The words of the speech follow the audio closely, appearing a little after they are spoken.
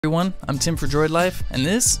Everyone, I'm Tim for Droid Life, and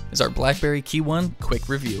this is our BlackBerry KEYONE quick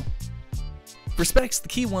review. For specs, the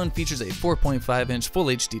KEYONE features a 4.5-inch Full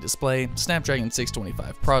HD display, Snapdragon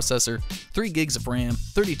 625 processor, 3 gigs of RAM,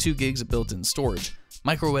 32 gigs of built-in storage,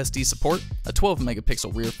 microSD support, a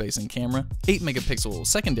 12-megapixel rear-facing camera, 8-megapixel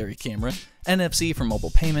secondary camera, NFC for mobile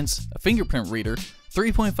payments, a fingerprint reader,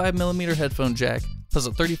 3.5mm headphone jack, plus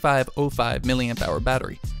a 3505 mAh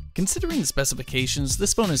battery. Considering the specifications,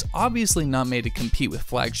 this phone is obviously not made to compete with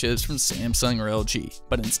flagships from Samsung or LG,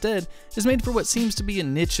 but instead is made for what seems to be a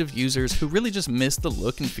niche of users who really just miss the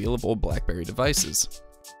look and feel of old BlackBerry devices.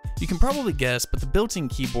 You can probably guess, but the built-in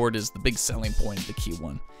keyboard is the big selling point of the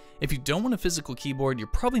KEYONE. If you don't want a physical keyboard, you're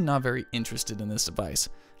probably not very interested in this device.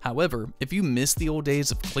 However, if you miss the old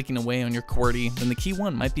days of clicking away on your QWERTY, then the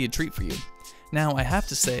KEYONE might be a treat for you. Now, I have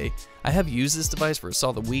to say, I have used this device for a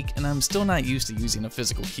solid week, and I'm still not used to using a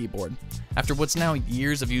physical keyboard. After what's now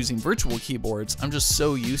years of using virtual keyboards, I'm just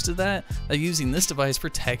so used to that using this device for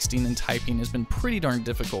texting and typing has been pretty darn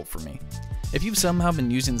difficult for me. If you've somehow been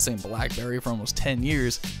using the same BlackBerry for almost 10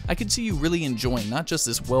 years, I could see you really enjoying not just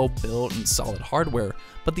this well-built and solid hardware,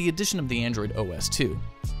 but the addition of the Android OS too.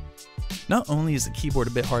 Not only is the keyboard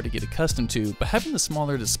a bit hard to get accustomed to, but having the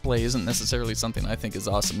smaller display isn't necessarily something I think is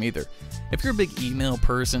awesome either. If you're a big email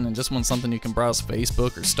person and just want something you can browse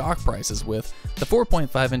Facebook or stock prices with, the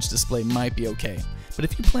 4.5-inch display might be okay. But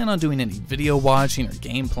if you plan on doing any video watching or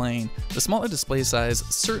game playing, the smaller display size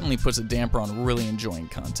certainly puts a damper on really enjoying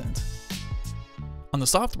content. On the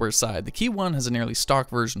software side, the KEYONE has a nearly stock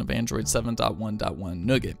version of Android 7.1.1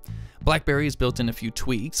 Nougat. BlackBerry has built in a few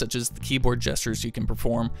tweaks, such as the keyboard gestures you can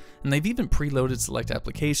perform, and they've even preloaded select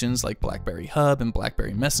applications like BlackBerry Hub and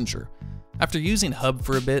BlackBerry Messenger. After using Hub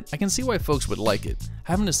for a bit, I can see why folks would like it.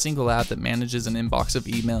 Having a single app that manages an inbox of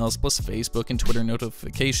emails plus Facebook and Twitter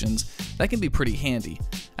notifications, that can be pretty handy.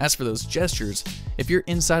 As for those gestures, if you're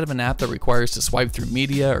inside of an app that requires to swipe through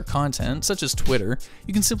media or content, such as Twitter,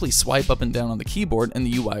 you can simply swipe up and down on the keyboard and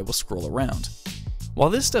the UI will scroll around. While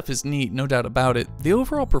this stuff is neat, no doubt about it, the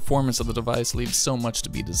overall performance of the device leaves so much to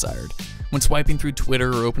be desired. When swiping through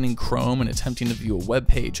Twitter or opening Chrome and attempting to view a web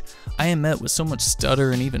page, I am met with so much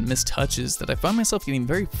stutter and even missed touches that I find myself getting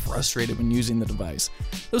very frustrated when using the device.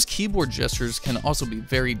 Those keyboard gestures can also be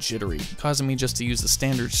very jittery, causing me just to use the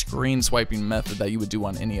standard screen swiping method that you would do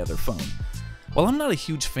on any other phone. While I'm not a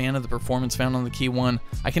huge fan of the performance found on the KEYONE,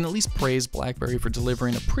 I can at least praise BlackBerry for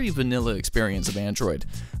delivering a pretty vanilla experience of Android.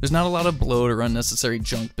 There's not a lot of bloat or unnecessary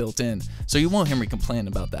junk built in, so you won't hear me complain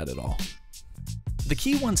about that at all. The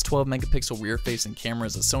KEYONE's 12-megapixel rear-facing camera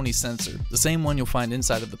is a Sony sensor, the same one you'll find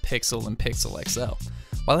inside of the Pixel and Pixel XL.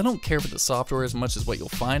 While I don't care for the software as much as what you'll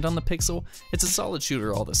find on the Pixel, it's a solid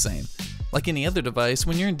shooter all the same. Like any other device,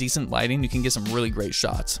 when you're in decent lighting, you can get some really great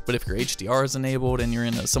shots, but if your HDR is enabled and you're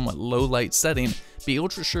in a somewhat low light setting, be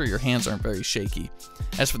ultra sure your hands aren't very shaky.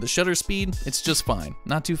 As for the shutter speed, it's just fine.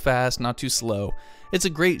 Not too fast, not too slow. It's a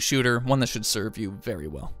great shooter, one that should serve you very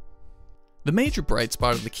well. The major bright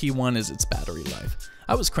spot of the KEYONE is its battery life.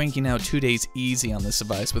 I was cranking out 2 days easy on this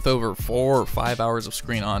device with over 4 or 5 hours of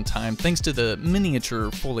screen on time thanks to the miniature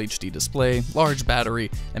Full HD display, large battery,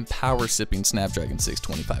 and power-sipping Snapdragon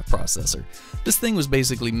 625 processor. This thing was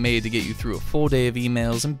basically made to get you through a full day of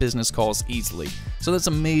emails and business calls easily, so that's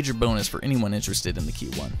a major bonus for anyone interested in the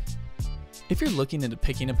KEYONE. If you're looking into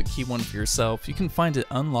picking up a KEYONE for yourself, you can find it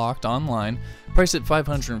unlocked online, priced at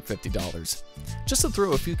 $550. Just to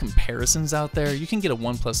throw a few comparisons out there, you can get a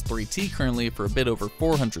OnePlus 3T currently for a bit over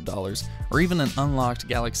 $400, or even an unlocked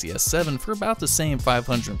Galaxy S7 for about the same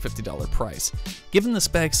 $550 price. Given the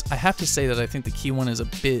specs, I have to say that I think the KEYONE is a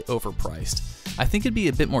bit overpriced. I think it'd be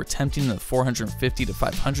a bit more tempting in the $450 to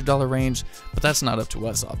 $500 range, but that's not up to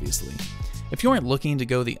us obviously. If you aren't looking to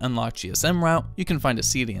go the unlocked GSM route, you can find a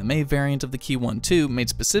CDMA variant of the KEYONE 2 made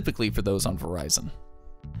specifically for those on Verizon.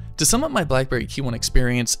 To sum up my BlackBerry KEYONE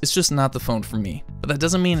experience, it's just not the phone for me, but that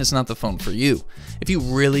doesn't mean it's not the phone for you. If you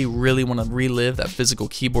really want to relive that physical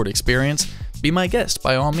keyboard experience, be my guest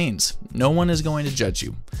by all means. No one is going to judge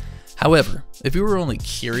you. However, if you were only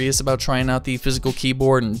curious about trying out the physical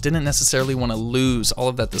keyboard and didn't necessarily want to lose all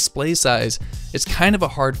of that display size, it's kind of a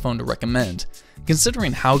hard phone to recommend.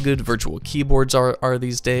 Considering how good virtual keyboards are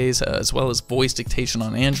these days, as well as voice dictation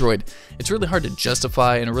on Android, it's really hard to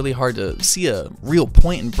justify and really hard to see a real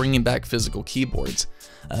point in bringing back physical keyboards.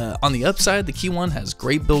 On the upside, the KEYONE has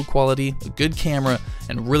great build quality, a good camera,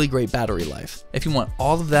 and really great battery life. If you want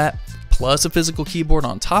all of that, plus a physical keyboard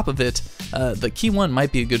on top of it, the KEYONE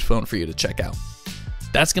might be a good phone for you to check out.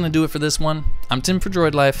 That's going to do it for this one. I'm Tim for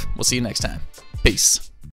Droid Life. We'll see you next time. Peace.